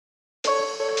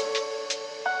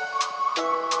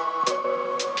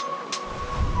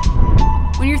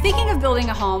you're thinking of building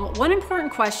a home, one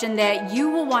important question that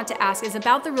you will want to ask is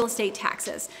about the real estate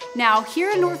taxes. Now, here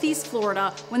in Northeast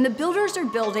Florida, when the builders are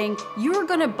building, you're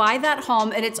gonna buy that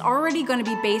home and it's already gonna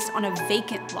be based on a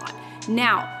vacant lot.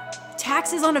 Now,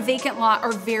 taxes on a vacant lot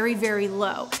are very, very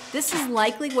low. This is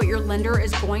likely what your lender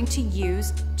is going to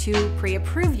use to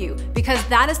pre-approve you because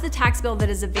that is the tax bill that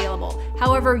is available.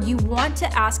 However, you want to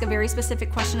ask a very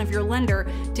specific question of your lender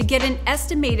to get an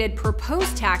estimated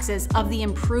proposed taxes of the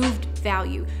improved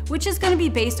value, which is going to be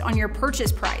based on your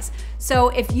purchase price. So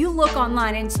if you look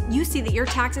online and you see that your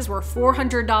taxes were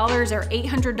 $400 or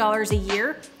 $800 a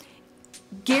year,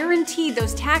 guaranteed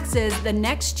those taxes the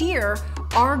next year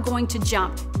are going to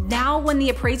jump. Now when the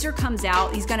appraiser comes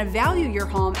out, he's gonna value your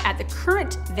home at the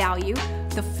current value,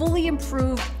 the fully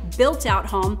improved built out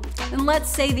home, and let's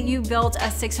say that you built a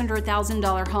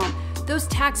 $600,000 home. Those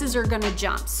taxes are gonna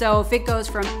jump. So if it goes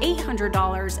from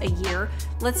 $800 a year,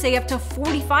 let's say up to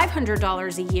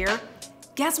 $4,500 a year,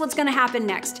 guess what's gonna happen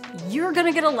next? You're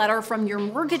gonna get a letter from your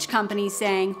mortgage company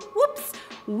saying, whoops,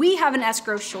 we have an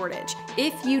escrow shortage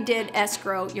if you did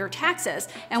escrow your taxes.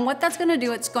 And what that's gonna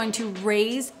do, it's going to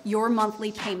raise your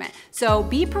monthly payment. So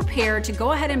be prepared to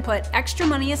go ahead and put extra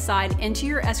money aside into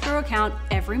your escrow account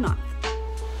every month.